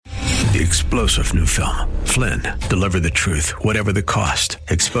the explosive new film, Flynn, Deliver the Truth, Whatever the Cost,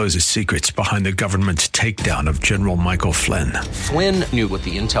 exposes secrets behind the government's takedown of General Michael Flynn. Flynn knew what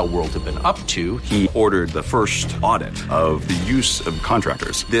the intel world had been up to. He ordered the first audit of the use of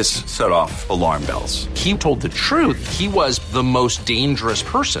contractors. This set off alarm bells. He told the truth. He was the most dangerous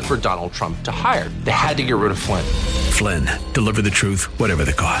person for Donald Trump to hire. They had to get rid of Flynn. Flynn, Deliver the Truth, Whatever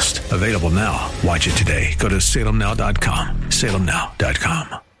the Cost. Available now. Watch it today. Go to salemnow.com.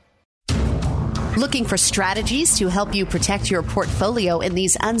 salemnow.com. Looking for strategies to help you protect your portfolio in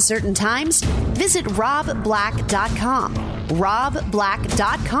these uncertain times? Visit robblack.com.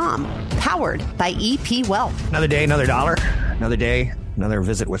 robblack.com. Powered by EP Wealth. Another day, another dollar. Another day, another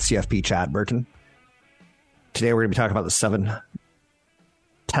visit with CFP Chad Burton. Today we're going to be talking about the 7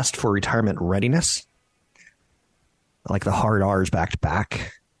 test for retirement readiness. I like the hard R's back to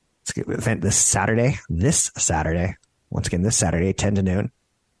back. It's an event this Saturday. Once again, this Saturday, 10 to noon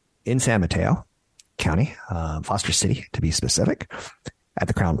in San Mateo County, Foster City, to be specific, at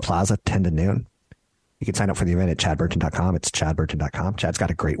the Crown Plaza, 10 to noon. You can sign up for the event at chadburton.com. It's chadburton.com. Chad's got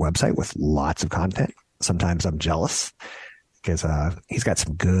a great website with lots of content. Sometimes I'm jealous because he's got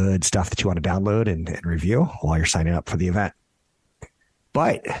some good stuff that you want to download and review while you're signing up for the event.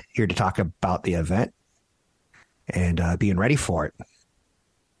 But here to talk about the event and being ready for it,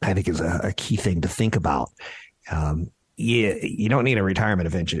 I think is a key thing to think about. You don't need a retirement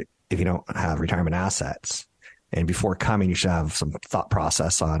event if you don't have retirement assets. And before coming, you should have some thought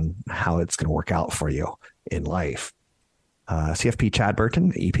process on how it's going to work out for you in life. CFP Chad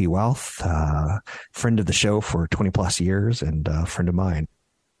Burton, EP Wealth, friend of the show for 20 plus years and a friend of mine.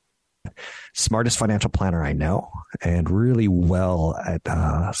 Smartest financial planner I know, and really well at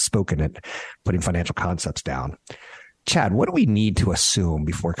spoken at putting financial concepts down. Chad, what do we need to assume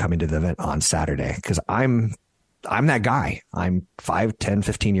before coming to the event on Saturday? Because I'm that guy. I'm 5, 10,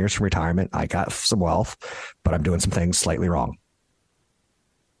 15 years from retirement. I got some wealth, but I'm doing some things slightly wrong.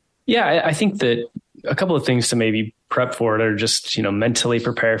 Yeah, I think that a couple of things to maybe prep for it or just, mentally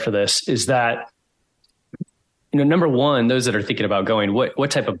prepare for this is that, number one, those that are thinking about going,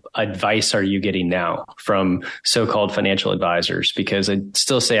 what type of advice are you getting now from so-called financial advisors? Because I'd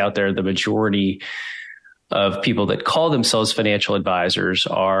still say out there, the majority of people that call themselves financial advisors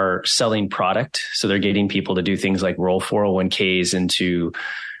are selling product. So they're getting people to do things like roll 401ks into,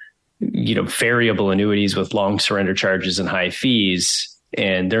 variable annuities with long surrender charges and high fees.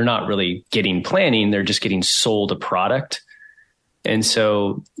 And they're not really getting planning. They're just getting sold a product. And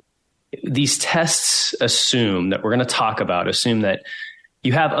so these tests assume that we're going to assume that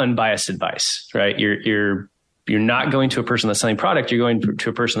you have unbiased advice, right? You're not going to a person that's selling product. You're going to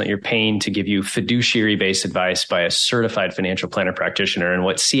a person that you're paying to give you fiduciary-based advice by a certified financial planner practitioner. And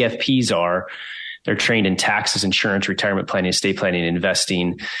what CFPs are, they're trained in taxes, insurance, retirement planning, estate planning,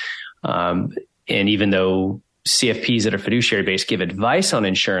 investing. And even though CFPs that are fiduciary-based give advice on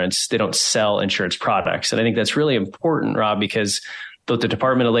insurance, they don't sell insurance products. And I think that's really important, Rob, because both the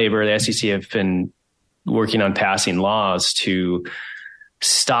Department of Labor, the SEC have been working on passing laws to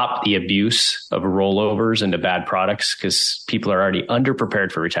stop the abuse of rollovers into bad products because people are already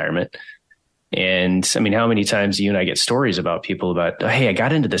underprepared for retirement. And I mean, how many times do you and I get stories about people about, hey, I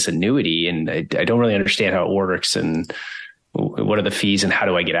got into this annuity and I don't really understand how it works and what are the fees and how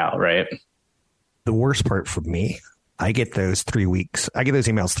do I get out, right? The worst part for me, I get those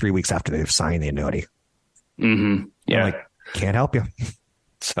emails 3 weeks after they've signed the annuity. Mm-hmm. Yeah. I'm like, can't help you.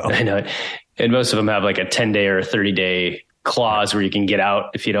 So I know it. And most of them have like a 10-day or a 30-day clause where you can get out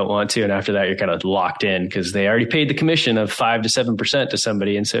if you don't want to. And after that, you're kind of locked in because they already paid the commission of 5 to 7% to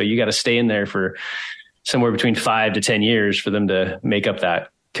somebody. And so you got to stay in there for somewhere between 5 to 10 years for them to make up that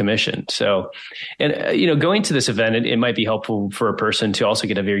commission. So, and, going to this event, it might be helpful for a person to also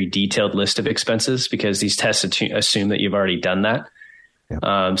get a very detailed list of expenses because these tests assume that you've already done that.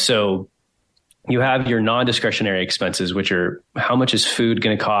 Yep. So you have your non-discretionary expenses, which are how much is food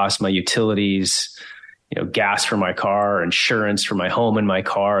going to cost, my utilities, gas for my car, insurance for my home and my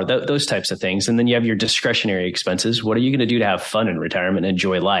car, those types of things. And then you have your discretionary expenses. What are you going to do to have fun in retirement and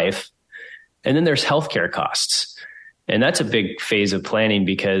enjoy life? And then there's healthcare costs. And that's a big phase of planning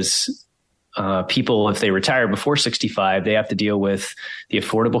because people, if they retire before 65, they have to deal with the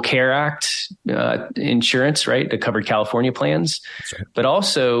Affordable Care Act insurance, right? The covered California plans, right. But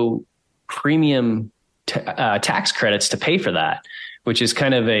also premium tax credits to pay for that, which is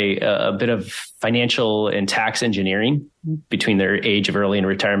kind of a bit of financial and tax engineering between their age of early in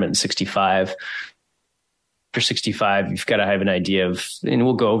retirement and 65. After 65, you've got to have an idea of, and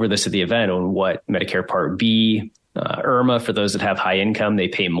we'll go over this at the event, on what Medicare Part B IRMA, for those that have high income, they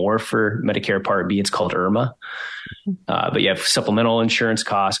pay more for Medicare Part B. It's called IRMA. But you have supplemental insurance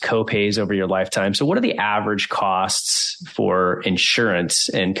costs, co-pays over your lifetime. So what are the average costs for insurance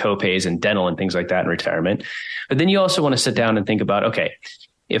and co-pays and dental and things like that in retirement? But then you also want to sit down and think about, okay,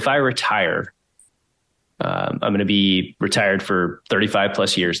 if I retire, I'm going to be retired for 35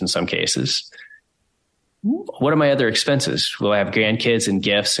 plus years in some cases. What are my other expenses? Will I have grandkids and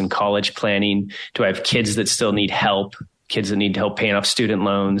gifts and college planning? Do I have kids that still need help? Kids that need help paying off student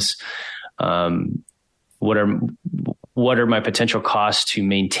loans? What are my potential costs to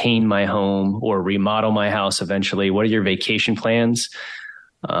maintain my home or remodel my house eventually? What are your vacation plans?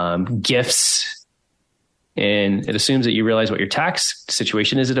 Gifts? And it assumes that you realize what your tax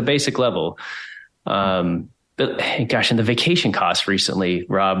situation is at a basic level. But gosh, and the vacation costs recently,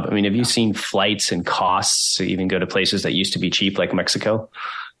 Rob, I mean, have you seen flights and costs to even go to places that used to be cheap, like Mexico?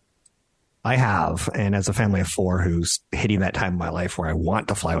 I have. And as a family of four who's hitting that time in my life where I want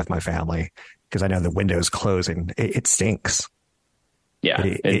to fly with my family because I know the window's closing, it stinks. Yeah.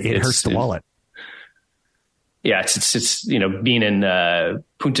 It hurts the wallet. Yeah. It's being in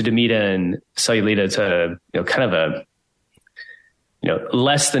Punta de Mita and Sayulita, it's kind of a,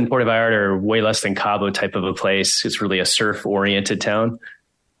 less than Puerto Vallarta or way less than Cabo type of a place. It's really a surf oriented town.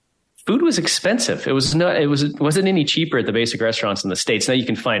 Food was expensive. It wasn't any cheaper at the basic restaurants in the States. Now you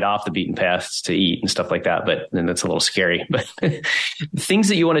can find off the beaten paths to eat and stuff like that, but then that's a little scary. But things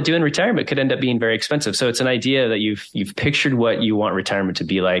that you want to do in retirement could end up being very expensive. So it's an idea that you've pictured what you want retirement to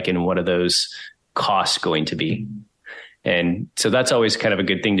be like and what are those costs going to be. And so that's always kind of a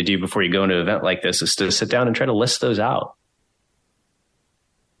good thing to do before you go into an event like this, is to sit down and try to list those out.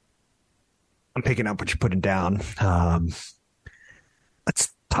 I'm picking up what you're putting down.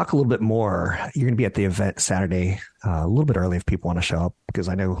 Let's talk a little bit more. You're going to be at the event Saturday a little bit early if people want to show up, because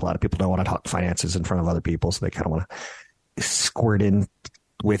I know a lot of people don't want to talk finances in front of other people. So they kind of want to squirt in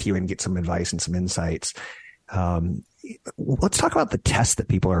with you and get some advice and some insights. Let's talk about the tests that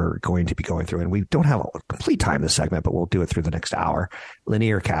people are going to be going through. And we don't have a complete time this segment, but we'll do it through the next hour.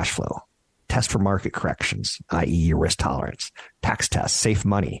 Linear cash flow, test for market corrections, i.e. your risk tolerance, tax test, safe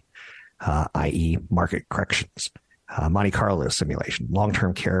money, i.e. market corrections, Monte Carlo simulation,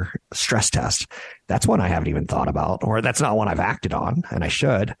 long-term care stress test. That's one I haven't even thought about, or that's not one I've acted on, and I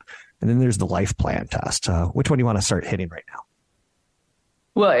should. And then there's the life plan test. Which one do you want to start hitting right now?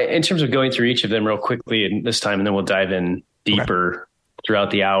 Well, in terms of going through each of them real quickly and this time, and then we'll dive in deeper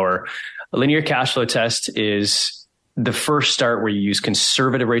throughout the hour. A linear cash flow test is the first start where you use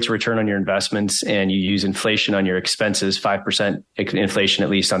conservative rates of return on your investments and you use inflation on your expenses, 5% inflation at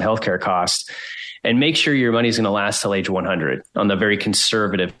least on healthcare costs, and make sure your money is going to last till age 100 on the very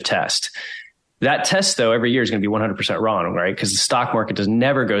conservative test. That test, though, every year is going to be 100% wrong, right? Because the stock market does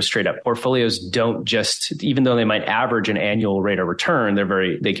never go straight up. Portfolios don't just, even though they might average an annual rate of return,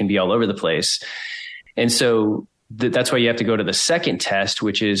 they can be all over the place. And so that's why you have to go to the second test,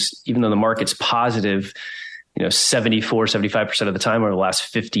 which is, even though the market's positive, 75% of the time over the last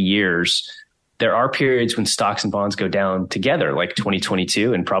 50 years, there are periods when stocks and bonds go down together, like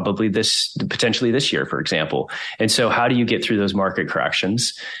 2022 and probably potentially this year, for example. And so how do you get through those market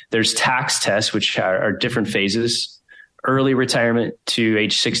corrections? There's tax tests, which are different phases. Early retirement to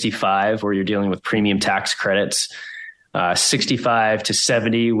age 65, where you're dealing with premium tax credits. 65 to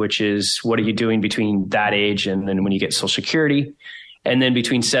 70, which is what are you doing between that age and then when you get Social Security. And then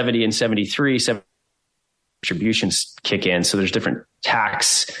between 70 and 73, distributions kick in. So there's different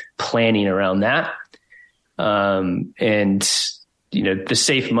tax planning around that. And, the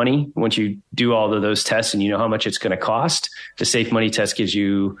safe money, once you do all of those tests and you know how much it's going to cost, the safe money test gives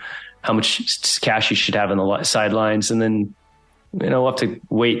you how much cash you should have on the sidelines. And then, we'll have to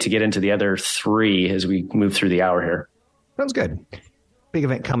wait to get into the other three as we move through the hour here. Sounds good. Big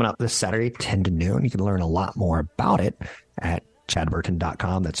event coming up this Saturday, 10 to noon. You can learn a lot more about it at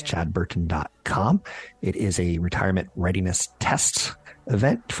chadburton.com. That's chadburton.com. It is a retirement readiness test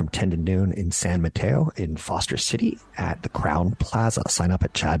event from 10 to noon in San Mateo in Foster City at the Crown Plaza. Sign up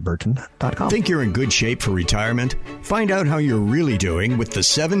at chadburton.com. Think you're in good shape for retirement? Find out how you're really doing with the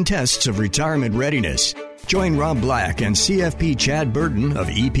 7 tests of retirement readiness. Join Rob Black and CFP Chad Burton of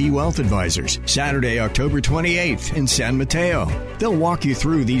EP Wealth Advisors Saturday, October 28th in San Mateo. They'll walk you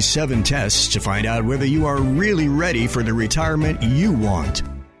through these 7 tests to find out whether you are really ready for the retirement you want.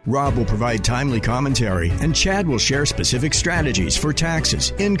 Rob will provide timely commentary, and Chad will share specific strategies for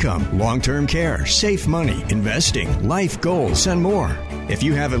taxes, income, long-term care, safe money, investing, life goals, and more. If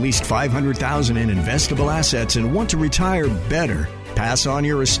you have at least $500,000 in investable assets and want to retire better, pass on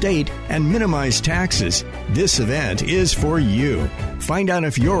your estate, and minimize taxes, this event is for you. Find out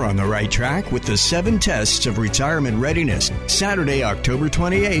if you're on the right track with the 7 Tests of Retirement Readiness, Saturday, October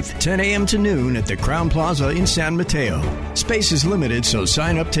 28th, 10 a.m. to noon at the Crown Plaza in San Mateo. Space is limited, so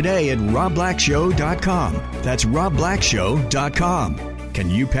sign up today at robblackshow.com. That's robblackshow.com. Can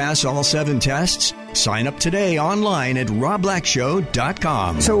you pass all 7 tests? Sign up today online at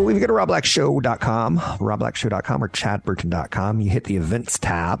robblackshow.com. So if you go to robblackshow.com, robblackshow.com or chadburton.com, you hit the events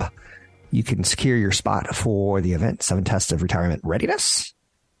tab. You can secure your spot for the event, 7 Tests of Retirement Readiness.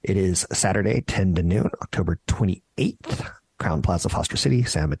 It is Saturday, 10 to noon, October 28th, Crown Plaza, Foster City,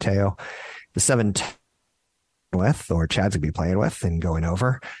 San Mateo. The 7 with, or Chad's going to be playing with and going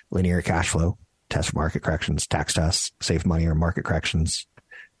over, linear cash flow, test for market corrections, tax tests, save money or market corrections,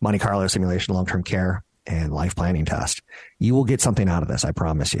 Monte Carlo simulation, long-term care, and life planning test. You will get something out of this, I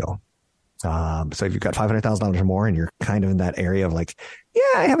promise you. So if you've got $500,000 or more and you're kind of in that area of like,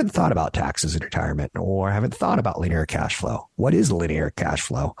 yeah, I haven't thought about taxes in retirement, or I haven't thought about linear cash flow. What is linear cash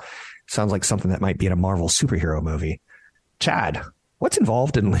flow? Sounds like something that might be in a Marvel superhero movie. Chad, what's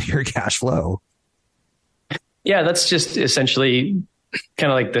involved in linear cash flow? Yeah, that's just essentially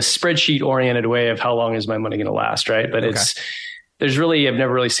kind of like the spreadsheet oriented way of how long is my money going to last, right? But I've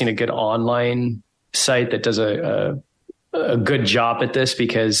never really seen a good online site that does a good job at this,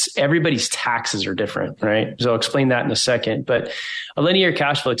 because everybody's taxes are different, right? So I'll explain that in a second. But a linear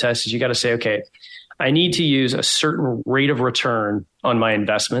cash flow test is you got to say, okay, I need to use a certain rate of return on my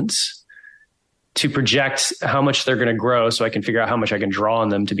investments to project how much they're going to grow, so I can figure out how much I can draw on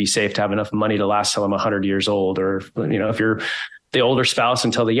them to be safe to have enough money to last till I'm 100 years old, or if you're the older spouse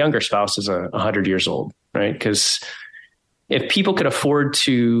until the younger spouse is 100 years old, right? Because if people could afford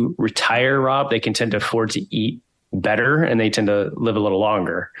to retire, Rob, they can tend to afford to eat better, and they tend to live a little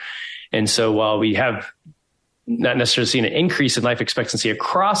longer. And so while we have not necessarily seen an increase in life expectancy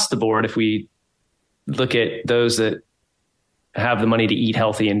across the board, if we look at those that have the money to eat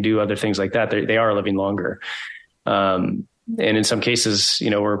healthy and do other things like that, they are living longer. And in some cases,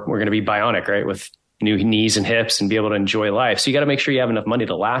 we're going to be bionic, right? With new knees and hips and be able to enjoy life. So you got to make sure you have enough money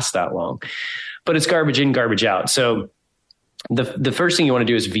to last that long, but it's garbage in, garbage out. So the first thing you want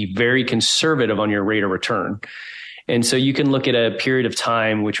to do is be very conservative on your rate of return. And so you can look at a period of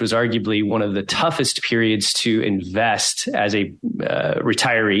time, which was arguably one of the toughest periods to invest as a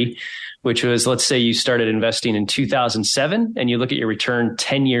retiree, which was, let's say you started investing in 2007 and you look at your return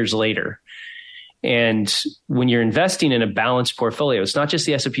 10 years later. And when you're investing in a balanced portfolio, it's not just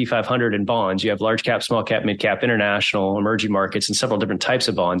the S&P 500 and bonds. You have large cap, small cap, mid cap, international, emerging markets, and several different types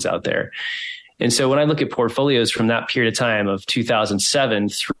of bonds out there. And so when I look at portfolios from that period of time of 2007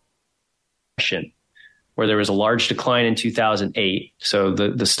 through where there was a large decline in 2008. So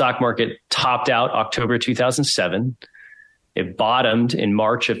the stock market topped out October 2007. It bottomed in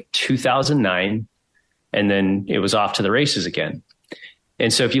March of 2009, and then it was off to the races again.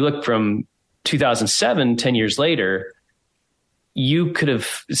 And so if you look from 2007, 10 years later, you could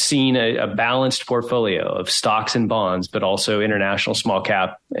have seen a balanced portfolio of stocks and bonds, but also international small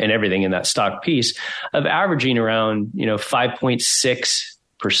cap and everything in that stock piece of averaging around,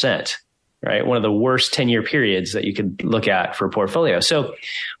 5.6%. Right? One of the worst 10-year periods that you could look at for a portfolio. So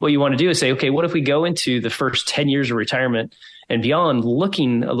what you want to do is say, okay, what if we go into the first 10 years of retirement and beyond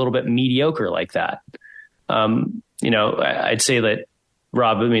looking a little bit mediocre like that? I'd say that,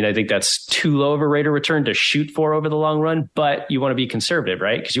 Rob, I think that's too low of a rate of return to shoot for over the long run, but you want to be conservative,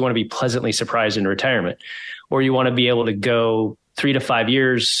 right? Because you want to be pleasantly surprised in retirement, or you want to be able to go 3 to 5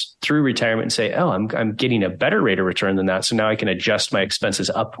 years through retirement and say, oh, I'm getting a better rate of return than that. So now I can adjust my expenses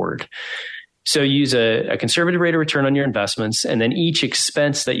upward. So use a conservative rate of return on your investments. And then each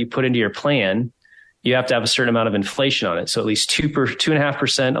expense that you put into your plan, you have to have a certain amount of inflation on it. So at least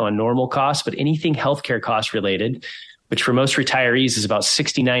 2.5% on normal costs, but anything healthcare cost related, which for most retirees is about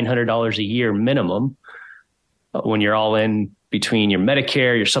 $6,900 a year minimum when you're all in between your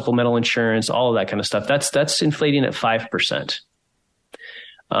Medicare, your supplemental insurance, all of that kind of stuff. That's inflating at 5%.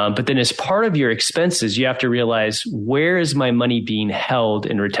 But then as part of your expenses, you have to realize, where is my money being held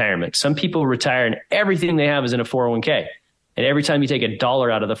in retirement? Some people retire and everything they have is in a 401k. And every time you take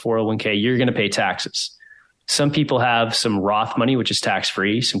 $1 out of the 401k, you're going to pay taxes. Some people have some Roth money, which is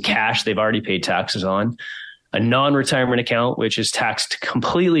tax-free, some cash they've already paid taxes on, a non-retirement account, which is taxed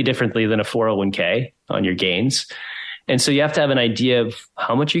completely differently than a 401k on your gains. And so you have to have an idea of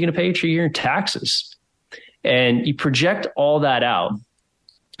how much you're going to pay each year in taxes. And you project all that out.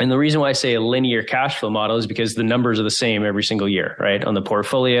 And the reason why I say a linear cash flow model is because the numbers are the same every single year, right? On the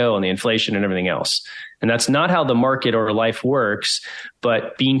portfolio, on the inflation and everything else. And that's not how the market or life works,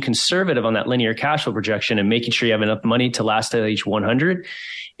 but being conservative on that linear cash flow projection and making sure you have enough money to last at age 100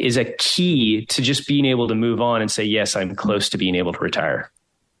 is a key to just being able to move on and say, yes, I'm close to being able to retire.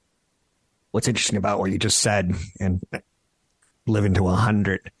 What's interesting about what you just said and living to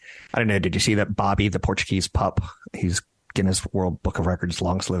 100, I don't know, did you see that Bobby, the Portuguese pup, he's Guinness World Book of Records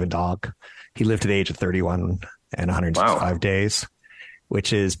longest living dog. He lived to the age of 31 and 165 days,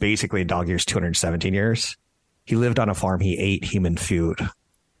 which is basically a dog years 217 years. He lived on a farm. He ate human food.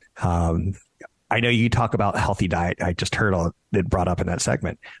 I know you talk about healthy diet. I just heard it brought up in that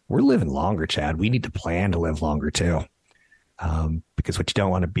segment. We're living longer, Chad. We need to plan to live longer too, because what you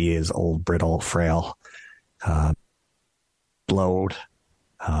don't want to be is old, brittle, frail, blowed,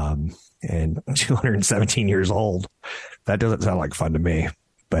 and 217 years old. That doesn't sound like fun to me,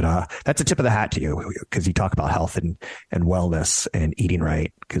 but that's a tip of the hat to you because you talk about health and wellness and eating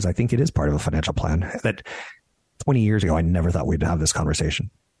right, because I think it is part of a financial plan that 20 years ago, I never thought we'd have this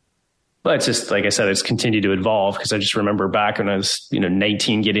conversation. But it's just, like I said, it's continued to evolve because I just remember back when I was,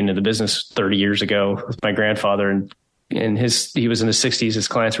 19 getting into the business 30 years ago with my grandfather and he was in his 60s, his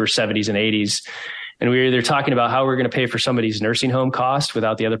clients were 70s and 80s. And we were either talking about how we're going to pay for somebody's nursing home cost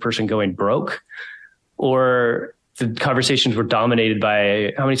without the other person going broke, or the conversations were dominated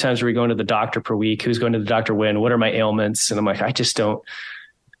by how many times are we going to the doctor per week? Who's going to the doctor when? What are my ailments? And I'm like, I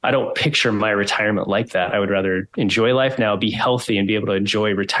don't picture my retirement like that. I would rather enjoy life now, be healthy, and be able to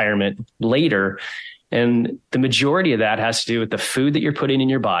enjoy retirement later. And the majority of that has to do with the food that you're putting in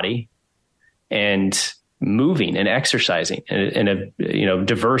your body and moving and exercising in a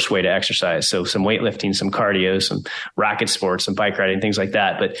diverse way to exercise. So some weightlifting, some cardio, some racket sports, some bike riding, things like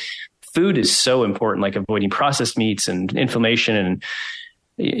that. But food is so important, like avoiding processed meats and inflammation. And,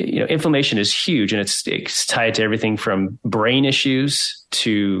 inflammation is huge, and it's tied to everything from brain issues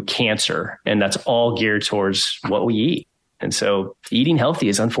to cancer. And that's all geared towards what we eat. And so eating healthy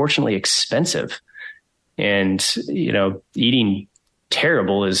is unfortunately expensive, and, eating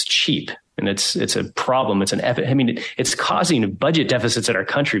terrible is cheap. And it's a problem. It's causing budget deficits in our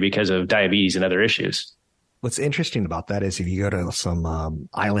country because of diabetes and other issues. What's interesting about that is if you go to some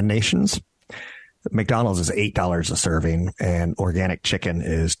island nations, McDonald's is $8 a serving and organic chicken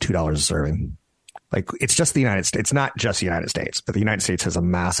is $2 a serving. Like, it's just the United States. It's not just the United States, but the United States has a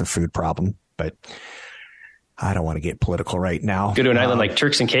massive food problem. But I don't want to get political right now. Go to an island like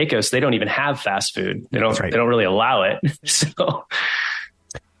Turks and Caicos. They don't even have fast food. They don't really allow it. So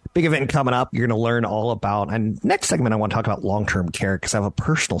big event coming up. You're going to learn all about, and next segment, I want to talk about long-term care because I have a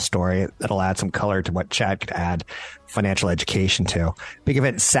personal story that'll add some color to what Chad could add financial education to. Big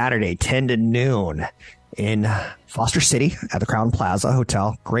event Saturday, 10 to noon in Foster City at the Crown Plaza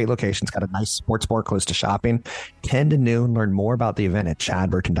Hotel. Great location. It's got a nice sports bar close to shopping. 10 to noon. Learn more about the event at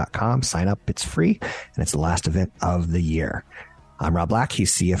chadburton.com. Sign up. It's free, and it's the last event of the year. I'm Rob Black.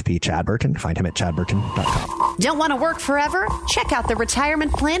 He's CFP Chad Burton. Find him at chadburton.com. Don't want to work forever? Check out the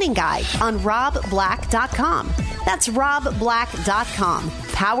Retirement Planning Guide on robblack.com. That's robblack.com.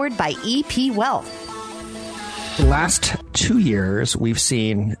 Powered by EP Wealth. The last 2 years, we've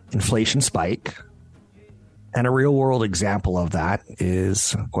seen inflation spike. And a real world example of that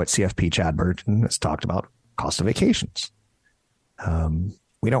is what CFP Chad Burton has talked about, cost of vacations.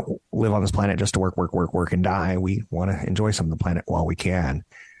 We don't live on this planet just to work, and die. We want to enjoy some of the planet while we can.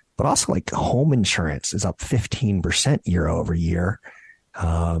 But also, like, home insurance is up 15% year over year.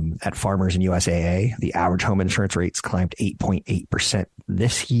 At Farmers and USAA, the average home insurance rates climbed 8.8%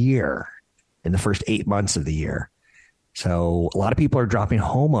 this year in the first 8 months of the year. So a lot of people are dropping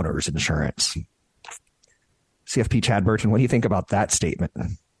homeowners insurance. CFP Chad Burton, what do you think about that statement?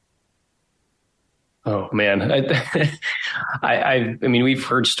 Oh man, I mean, we've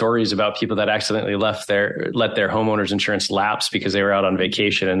heard stories about people that accidentally let their homeowners insurance lapse because they were out on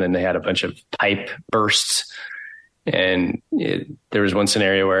vacation and then they had a bunch of pipe bursts. And there was one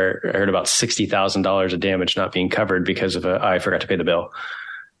scenario where I heard about $60,000 of damage not being covered because of I forgot to pay the bill.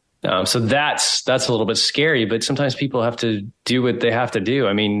 So that's a little bit scary, but sometimes people have to do what they have to do.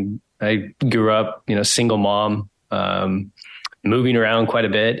 I mean, I grew up, single mom, moving around quite a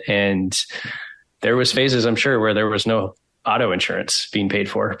bit, and there was phases, I'm sure, where there was no auto insurance being paid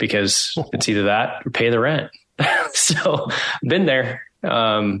for because it's either that or pay the rent. So been there.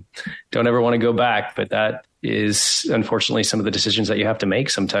 Don't ever want to go back, but that is unfortunately some of the decisions that you have to make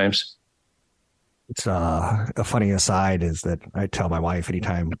sometimes. It's a funny aside is that I tell my wife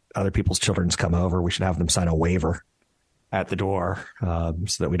anytime other people's children's come over, we should have them sign a waiver at the door so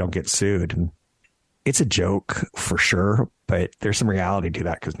that we don't get sued. And it's a joke for sure, but there's some reality to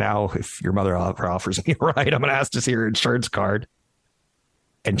that. Because now if your mother offers me a ride, I'm going to ask to see her insurance card.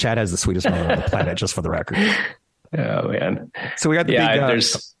 And Chad has the sweetest mother on the planet, just for the record. Oh, man. So we got the big...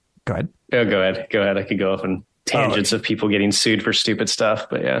 there's... Go ahead. Oh, go ahead. I could go off on tangents of people getting sued for stupid stuff,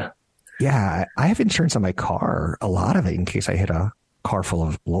 but yeah. Yeah, I have insurance on my car, a lot of it, in case I hit a car full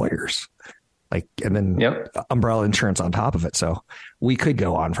of lawyers. Like, and then umbrella insurance on top of it. So we could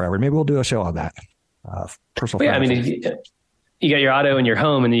go on forever. Maybe we'll do a show on that. Personal. Yeah, I mean, you got your auto and your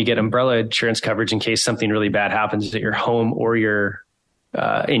home, and then you get umbrella insurance coverage in case something really bad happens at your home or your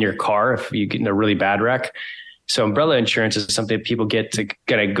in your car if you get in a really bad wreck. So umbrella insurance is something that people get to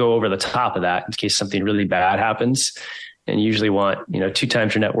kind of go over the top of that in case something really bad happens. And you usually want, 2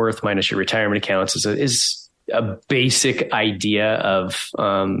 times your net worth minus your retirement accounts is a basic idea of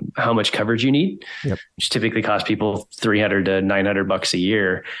how much coverage you need, which typically costs people $300 to $900 a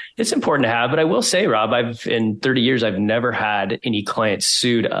year. It's important to have, but I will say, Rob, in 30 years, I've never had any clients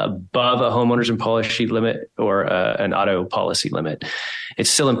sued above a homeowners and policy limit or an auto policy limit. It's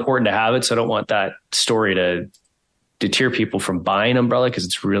still important to have it. So I don't want that story to deter people from buying umbrella because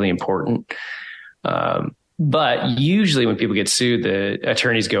it's really important. But usually when people get sued, the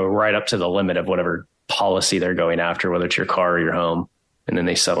attorneys go right up to the limit of whatever policy they're going after, whether it's your car or your home, and then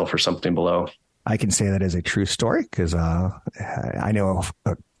they settle for something below. I can say that is a true story because I know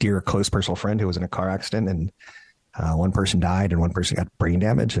a dear close personal friend who was in a car accident, and one person died and one person got brain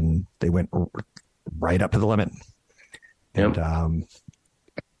damage, and they went right up to the limit. And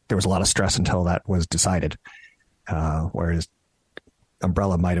there was a lot of stress until that was decided, whereas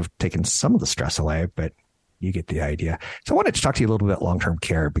umbrella might have taken some of the stress away, but you get the idea. So I wanted to talk to you a little bit about long-term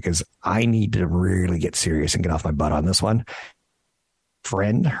care because I need to really get serious and get off my butt on this one.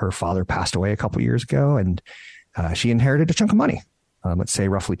 Friend, her father passed away a couple of years ago, and she inherited a chunk of money, let's say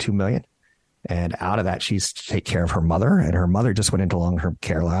roughly $2 million. And out of that, she's to take care of her mother, and her mother just went into long-term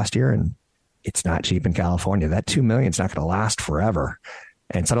care last year, and it's not cheap in California. That $2 million is not going to last forever.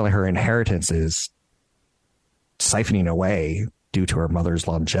 And suddenly her inheritance is siphoning away due to her mother's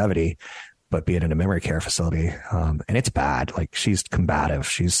longevity, but being in a memory care facility. And it's bad. Like, she's combative.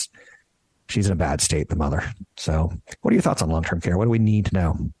 She's in a bad state, the mother. So what are your thoughts on long-term care? What do we need to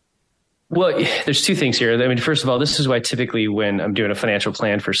know? Well, there's 2 things here. I mean, first of all, this is why typically when I'm doing a financial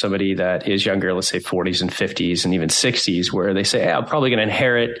plan for somebody that is younger, let's say 40s and 50s and even 60s, where they say, hey, I'm probably going to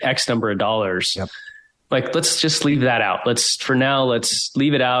inherit X number of dollars. Yep. Like, let's just leave that out. Let's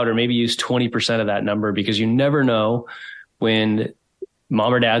leave it out, or maybe use 20% of that number, because you never know when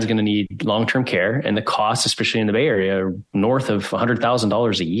mom or dad's going to need long-term care, and the costs, especially in the Bay Area, are north of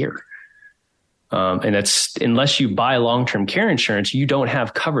 $100,000 a year. And that's, unless you buy long-term care insurance, you don't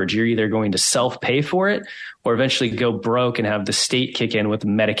have coverage. You're either going to self-pay for it or eventually go broke and have the state kick in with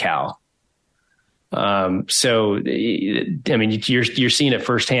Medi-Cal. So, I mean, you're seeing it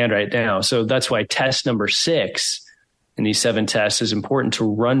firsthand right now. So that's why test number 6 in these 7 tests is important to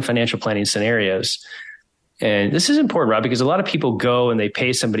run financial planning scenarios. And this is important, Rob, because a lot of people go and they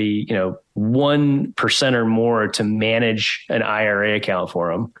pay somebody, 1% or more to manage an IRA account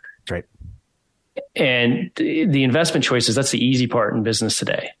for them. Right. And the investment choices, that's the easy part in business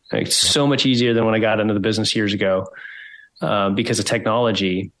today. Like, it's so much easier than when I got into the business years ago because of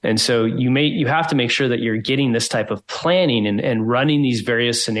technology. And so you have to make sure that you're getting this type of planning and running these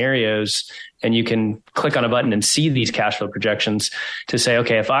various scenarios. And you can click on a button and see these cash flow projections to say,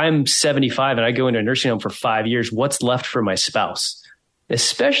 okay, if I'm 75 and I go into a nursing home for 5 years, what's left for my spouse?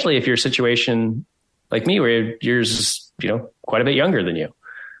 Especially if you're a situation like me, where yours is, quite a bit younger than you.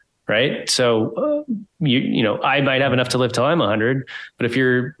 Right. So, I might have enough to live till I'm 100, but if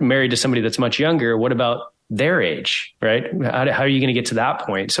you're married to somebody that's much younger, what about their age? Right. How are you going to get to that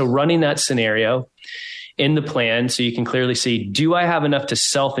point? So running that scenario in the plan, so you can clearly see, do I have enough to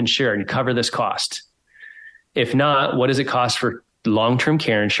self-insure and cover this cost? If not, what does it cost for long-term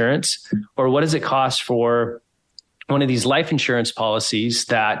care insurance? Or what does it cost for one of these life insurance policies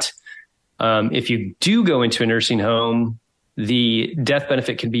that if you do go into a nursing home, the death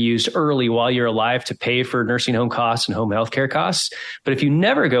benefit can be used early while you're alive to pay for nursing home costs and home health care costs. But if you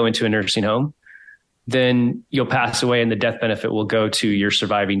never go into a nursing home, then you'll pass away and the death benefit will go to your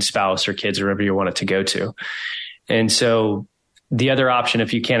surviving spouse or kids or wherever you want it to go to. And so the other option,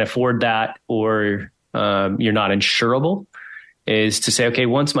 if you can't afford that or you're not insurable, is to say, okay,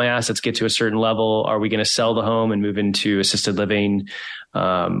 once my assets get to a certain level, are we going to sell the home and move into assisted living?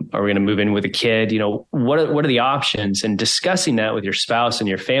 Are we going to move in with a kid? What are the options? And discussing that with your spouse and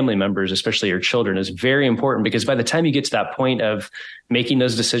your family members, especially your children, is very important, because by the time you get to that point of making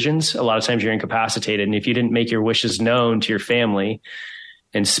those decisions, a lot of times you're incapacitated. And if you didn't make your wishes known to your family,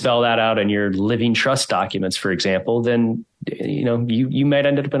 and spell that out in your living trust documents, for example, then, you might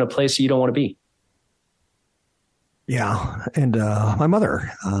end up in a place you don't want to be. Yeah. And my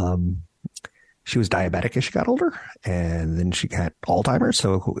mother, she was diabetic as she got older, and then she got Alzheimer's.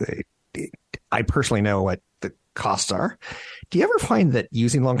 So I personally know what the costs are. Do you ever find that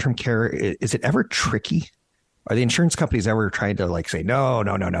using long-term care, is it ever tricky? Are the insurance companies ever trying to say, no,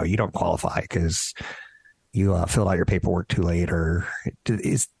 you don't qualify because you filled out your paperwork too late? Or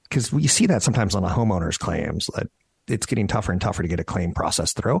because we see that sometimes on the homeowner's claims, that it's getting tougher and tougher to get a claim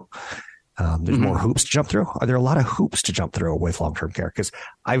processed through. There's more hoops to jump through. Are there a lot of hoops to jump through with long-term care? Because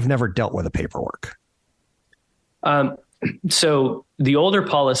I've never dealt with the paperwork. So the older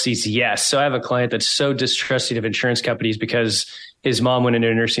policies, yes. So I have a client that's so distrusting of insurance companies because his mom went into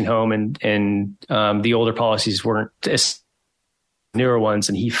a nursing home and the older policies weren't as newer ones,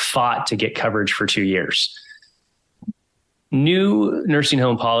 and he fought to get coverage for 2 years. New nursing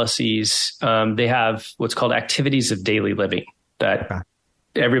home policies, they have what's called activities of daily living that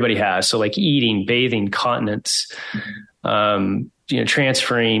everybody has. So like eating, bathing, continence,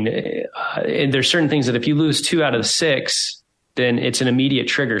 transferring. And there's certain things that if you lose 2 out of the 6, then it's an immediate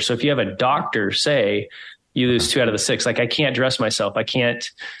trigger. So if you have a doctor say you lose 2 out of the 6, like I can't dress myself, I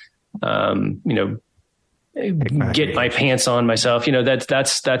can't, get my pants on myself,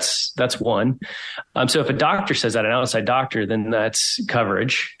 that's one. So if a doctor says that, an outside doctor, then that's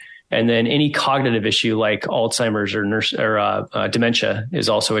coverage. And then any cognitive issue like Alzheimer's or dementia is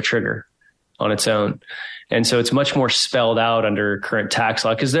also a trigger on its own. And so it's much more spelled out under current tax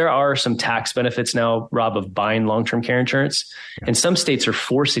law, because there are some tax benefits now, Rob, of buying long-term care insurance. And some states are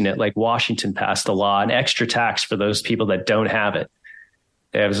forcing it, like Washington passed a law, an extra tax for those people that don't have it.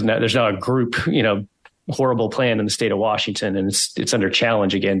 There's now a group, horrible plan in the state of Washington, and it's under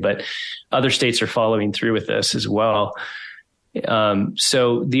challenge again, but other states are following through with this as well.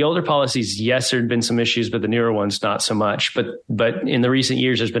 So the older policies, yes, there had been some issues, but the newer ones, not so much. But in the recent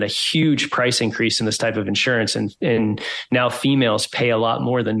years, there's been a huge price increase in this type of insurance. And now females pay a lot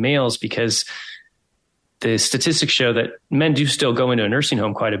more than males, because the statistics show that men do still go into a nursing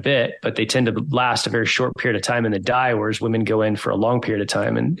home quite a bit, but they tend to last a very short period of time and then die, whereas women go in for a long period of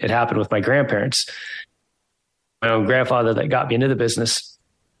time. And it happened with my grandparents. My own grandfather that got me into the business,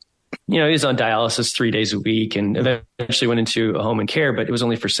 he was on dialysis 3 days a week and eventually went into a home and care, but it was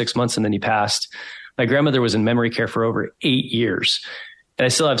only for 6 months and then he passed. My grandmother was in memory care for over 8 years. And I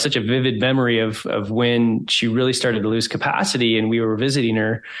still have such a vivid memory of when she really started to lose capacity and we were visiting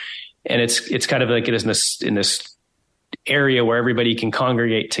her. And it's kind of like it is in this area where everybody can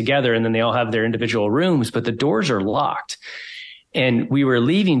congregate together, and then they all have their individual rooms, but the doors are locked. And we were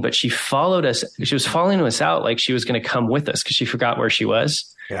leaving, but she followed us. She was following us out like she was going to come with us because she forgot where she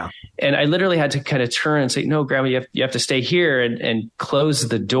was. Yeah. And I literally had to kind of turn and say, no, Grandma, you have to stay here, and close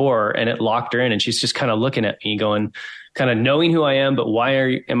the door. And it locked her in. And she's just kind of looking at me going, kind of knowing who I am, but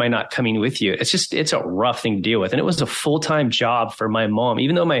why am I not coming with you? It's a rough thing to deal with. And it was a full-time job for my mom.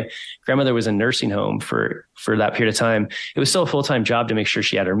 Even though my grandmother was in nursing home for that period of time, it was still a full-time job to make sure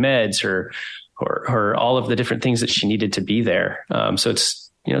she had her meds, her all of the different things that she needed to be there. So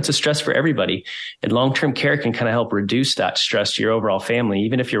it's a stress for everybody, and long-term care can kind of help reduce that stress to your overall family.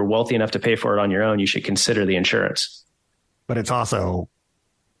 Even if you're wealthy enough to pay for it on your own, you should consider the insurance. But it's also,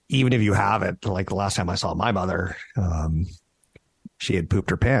 even if you have it, like the last time I saw my mother, she had pooped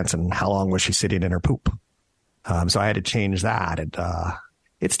her pants, and how long was she sitting in her poop? So I had to change that. And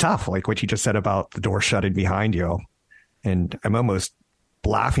it's tough. Like what you just said about the door shutting behind you. And I'm almost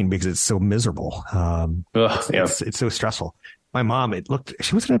laughing because it's so miserable. It's so stressful. My mom,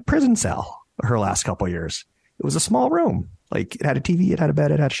 she was in a prison cell her last couple of years. It was a small room. Like it had a TV, it had a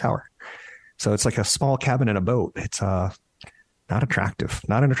bed, it had a shower. So it's like a small cabin in a boat. It's not an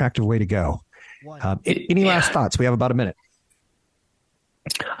attractive way to go. Any last thoughts? We have about a minute.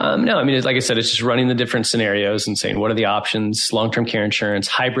 No, I mean, like I said, it's just running the different scenarios and saying, what are the options? Long-term care insurance,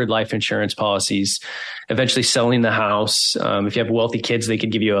 hybrid life insurance policies, eventually selling the house. If you have wealthy kids, they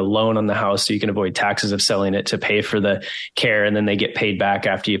could give you a loan on the house so you can avoid taxes of selling it to pay for the care, and then they get paid back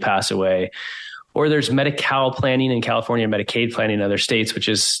after you pass away. Or there's Medi-Cal planning in California, Medicaid planning in other states, which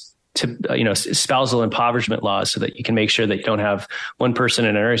is spousal impoverishment laws, so that you can make sure that you don't have one person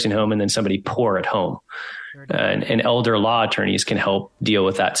in a nursing home and then somebody poor at home. And elder law attorneys can help deal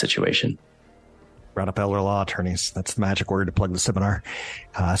with that situation. Brought up elder law attorneys. That's the magic word to plug the seminar.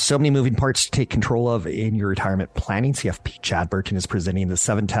 So many moving parts to take control of in your retirement planning. CFP Chad Burton is presenting the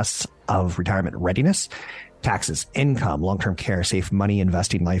 7 tests of retirement readiness: taxes, income, long-term care, safe money,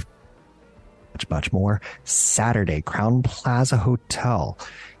 investing, life, much more. Saturday, Crown Plaza Hotel.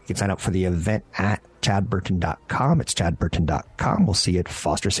 You can sign up for the event at chadburton.com. It's chadburton.com. We'll see you at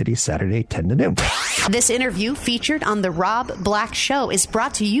Foster City Saturday, 10 to noon. This interview featured on The Rob Black Show is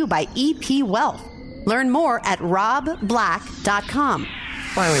brought to you by EP Wealth. Learn more at robblack.com.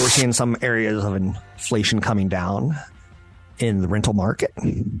 Finally, we're seeing some areas of inflation coming down in the rental market.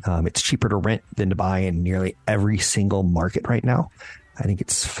 It's cheaper to rent than to buy in nearly every single market right now. I think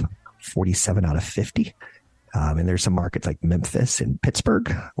it's 47 out of 50. And there's some markets like Memphis and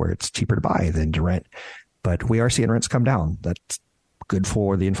Pittsburgh where it's cheaper to buy than to rent. But we are seeing rents come down. That's good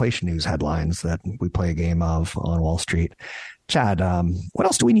for the inflation news headlines that we play a game of on Wall Street. Chad, what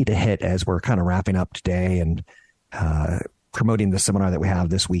else do we need to hit as we're kind of wrapping up today and promoting the seminar that we have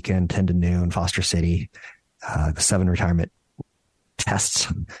this weekend, 10 to noon, Foster City, the 7 retirement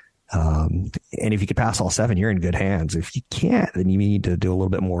tests? And if you could pass all 7, you're in good hands. If you can't, then you need to do a little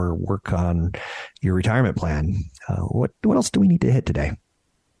bit more work on your retirement plan. What else do we need to hit today?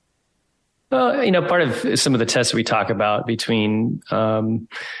 Well, part of some of the tests we talk about between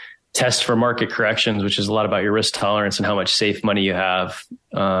tests for market corrections, which is a lot about your risk tolerance and how much safe money you have,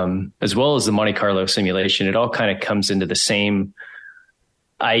 as well as the Monte Carlo simulation, it all kind of comes into the same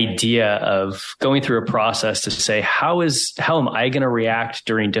idea of going through a process to say, how am I going to react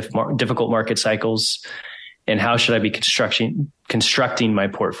during difficult market cycles, and how should I be constructing my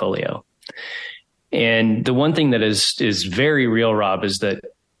portfolio? And the one thing that is very real, Rob, is that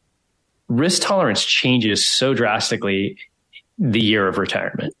risk tolerance changes so drastically the year of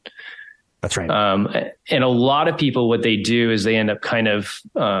retirement. That's right. And a lot of people, what they do is they end up kind of,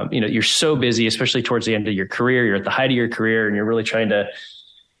 you're so busy, especially towards the end of your career, you're at the height of your career and you're really trying to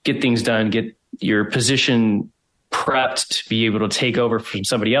get things done, get your position prepped to be able to take over from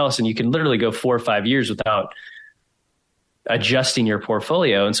somebody else. And you can literally go 4 or 5 years without adjusting your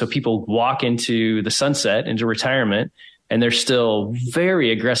portfolio. And so people walk into the sunset, into retirement, and they're still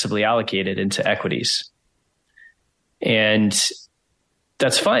very aggressively allocated into equities. And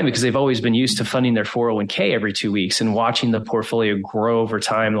that's fine because they've always been used to funding their 401k every 2 weeks and watching the portfolio grow over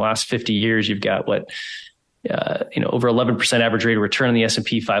time. The last 50 years, you've got over 11% average rate of return on the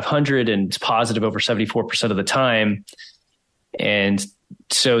S&P 500, and it's positive over 74% of the time. And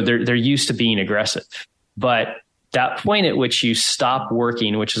so they're used to being aggressive. But that point at which you stop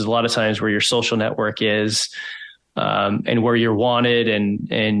working, which is a lot of times where your social network is, and where you're wanted,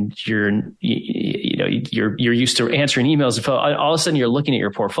 and you're used to answering emails, all of a sudden you're looking at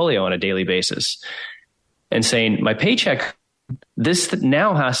your portfolio on a daily basis and saying, my paycheck, this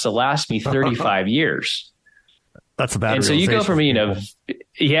now has to last me 35 years. That's a bad. And so you go from, you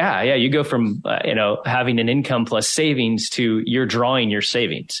go from, having an income plus savings to you're drawing your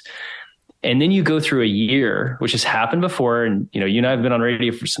savings. And then you go through a year, which has happened before. And, you and I have been on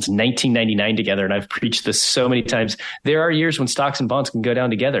radio since 1999 together. And I've preached this so many times. There are years when stocks and bonds can go down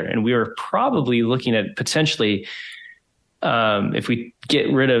together. And we were probably looking at potentially, if we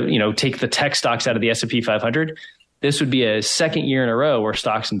get rid of, take the tech stocks out of the S&P 500, this would be a second year in a row where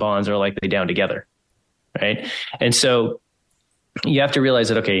stocks and bonds are likely down together. Right. And so you have to realize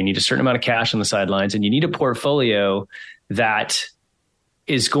that, okay, you need a certain amount of cash on the sidelines, and you need a portfolio that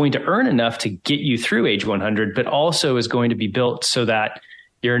is going to earn enough to get you through age 100, but also is going to be built so that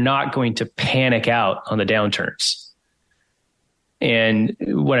you're not going to panic out on the downturns. And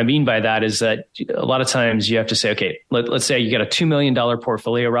what I mean by that is that a lot of times you have to say, okay, let's say you got a $2 million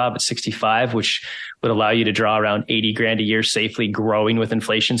portfolio, Rob, at 65, which would allow you to draw around 80 grand a year safely, growing with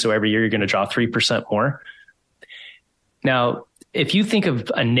inflation. So every year you're going to draw 3% more. Now, if you think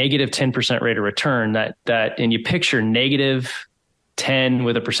of a negative 10% rate of return, and you picture negative 10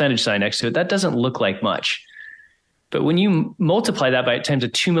 with a percentage sign next to it, that doesn't look like much. But when you multiply that by times a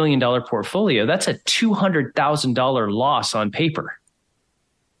 $2 million portfolio, that's a $200,000 loss on paper,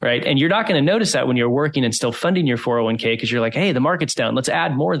 right? And you're not going to notice that when you're working and still funding your 401k because you're like, hey, the market's down, let's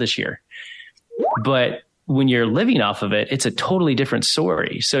add more this year. But when you're living off of it, it's a totally different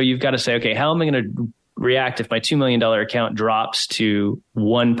story. So you've got to say, okay, how am I going to react if my $2 million account drops to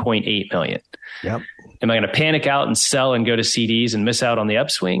 1.8 million? Yep. Am I going to panic out and sell and go to CDs and miss out on the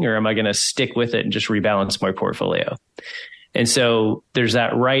upswing? Or am I going to stick with it and just rebalance my portfolio? And so there's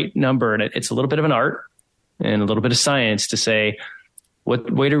that right number. And it's a little bit of an art and a little bit of science to say, what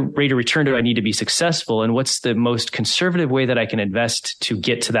rate of return do I need to be successful? And what's the most conservative way that I can invest to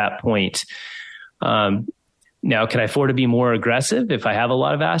get to that point? Now, can I afford to be more aggressive if I have a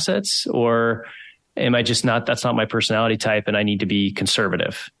lot of assets, or am I just not, that's not my personality type and I need to be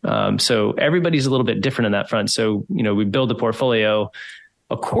conservative? So everybody's a little bit different in that front. So, we build the portfolio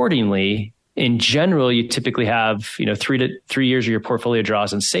accordingly. In general, you typically have, 3 years of your portfolio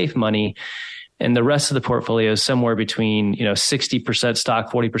draws in safe money. And the rest of the portfolio is somewhere between, 60%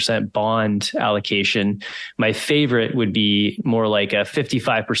 stock, 40% bond allocation. My favorite would be more like a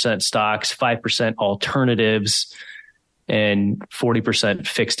 55% stocks, 5% alternatives, and 40%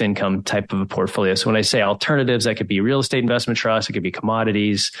 fixed income type of a portfolio. So when I say alternatives, that could be real estate investment trusts, it could be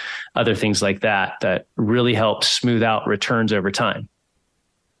commodities, other things like that really help smooth out returns over time.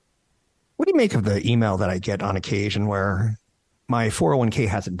 What do you make of the email that I get on occasion where my 401k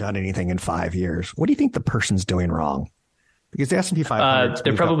hasn't done anything in 5 years? What do you think the person's doing wrong? Because the S&P 500...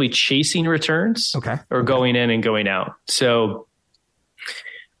 they're probably chasing returns, or going in and going out. So,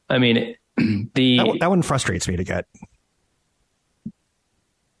 I mean, that one frustrates me to get.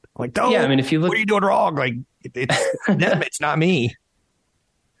 Like, yeah, I mean, if you look, what are you doing wrong? Like, it's them, it's not me.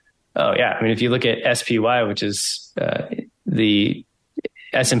 Oh yeah, I mean, if you look at SPY, which is the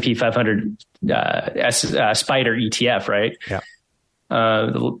S&P 500 Spider ETF, right? Yeah.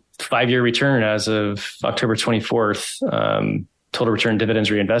 The 5-year return as of October 24th, total return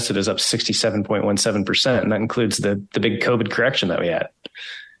dividends reinvested is up 67.17%, and that includes the big COVID correction that we had.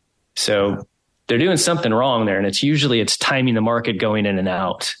 So they're doing something wrong there, and it's timing the market going in and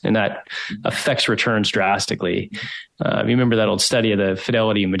out, and that affects returns drastically. You remember that old study of the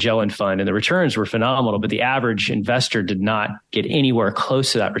Fidelity Magellan Fund, and the returns were phenomenal, but the average investor did not get anywhere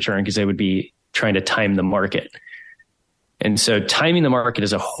close to that return because they would be trying to time the market. And so timing the market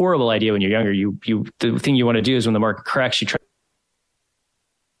is a horrible idea when you're younger. The thing you want to do is when the market cracks,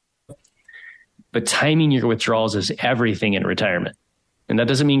 but timing your withdrawals is everything in retirement. And that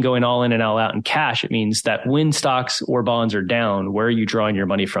doesn't mean going all in and all out in cash. It means that when stocks or bonds are down, where are you drawing your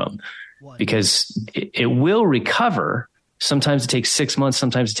money from? Because it will recover. Sometimes it takes 6 months,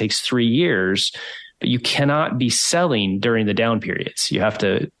 sometimes it takes 3 years, but you cannot be selling during the down periods. You have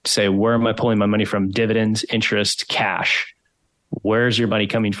to say, where am I pulling my money from? Dividends, interest, cash. Where's your money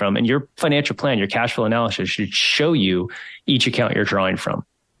coming from? And your financial plan, your cash flow analysis should show you each account you're drawing from.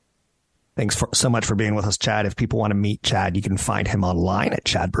 Thanks so much for being with us, Chad. If people want to meet Chad, you can find him online at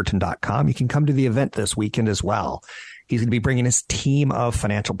chadburton.com. You can come to the event this weekend as well. He's going to be bringing his team of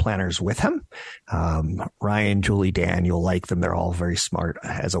financial planners with him. Ryan, Julie, Dan, you'll like them. They're all very smart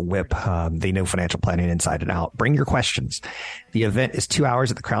as a whip. They know financial planning inside and out. Bring your questions. The event is 2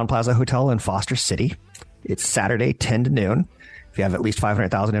 hours at the Crowne Plaza Hotel in Foster City. It's Saturday, 10 to noon. If you have at least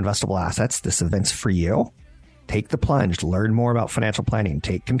 500,000 investable assets, this event's for you. Take the plunge, learn more about financial planning,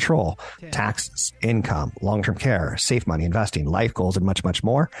 take control, taxes, income, long-term care, safe money, investing, life goals, and much, much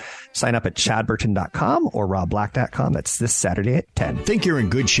more. Sign up at chadburton.com or robblack.com. That's this Saturday at 10. Think you're in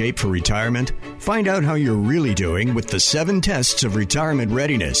good shape for retirement? Find out how you're really doing with the 7 tests of retirement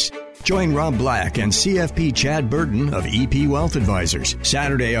readiness. Join Rob Black and CFP Chad Burton of EP Wealth Advisors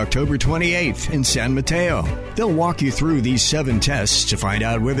Saturday, October 28th in San Mateo. They'll walk you through these 7 tests to find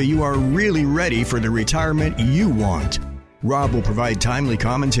out whether you are really ready for the retirement you want. Rob will provide timely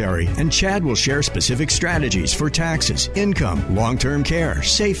commentary, and Chad will share specific strategies for taxes, income, long-term care,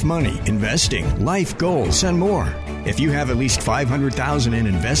 safe money, investing, life goals, and more. If you have at least $500,000 in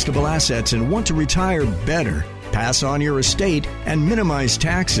investable assets and want to retire better, pass on your estate, and minimize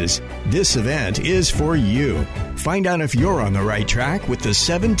taxes, this event is for you. Find out if you're on the right track with the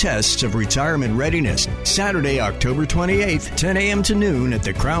 7 tests of retirement readiness. Saturday, October 28th, 10 a.m. to noon at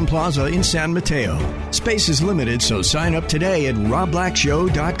the Crowne Plaza in San Mateo. Space is limited, so sign up today at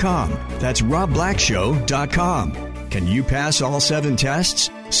robblackshow.com. That's robblackshow.com. Can you pass all 7 tests?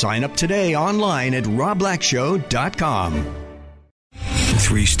 Sign up today online at robblackshow.com.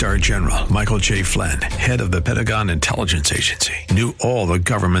 3-star General Michael J. Flynn, head of the Pentagon Intelligence Agency, knew all the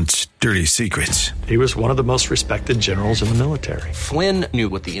government's dirty secrets. He was one of the most respected generals in the military. Flynn knew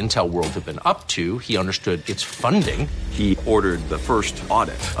what the intel world had been up to. He understood its funding. He ordered the first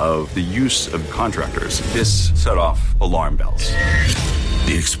audit of the use of contractors. This set off alarm bells.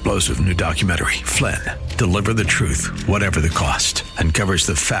 The explosive new documentary, Flynn, Deliver the Truth, Whatever the Cost, uncovers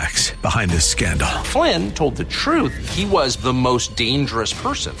the facts behind this scandal. Flynn told the truth. He was the most dangerous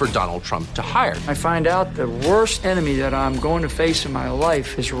person for Donald Trump to hire. I find out the worst enemy that I'm going to face in my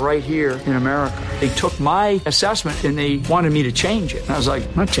life is right here in America. They took my assessment and they wanted me to change it. And I was like,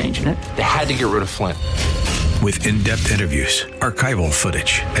 I'm not changing it. They had to get rid of Flynn. With in-depth interviews, archival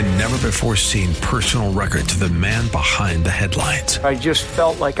footage, and never-before-seen personal records of the man behind the headlines. I just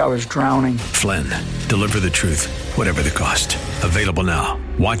felt like I was drowning. Flynn, Deliver the Truth, Whatever the Cost. Available now.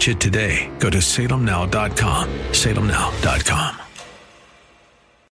 Watch it today. Go to salemnow.com. salemnow.com.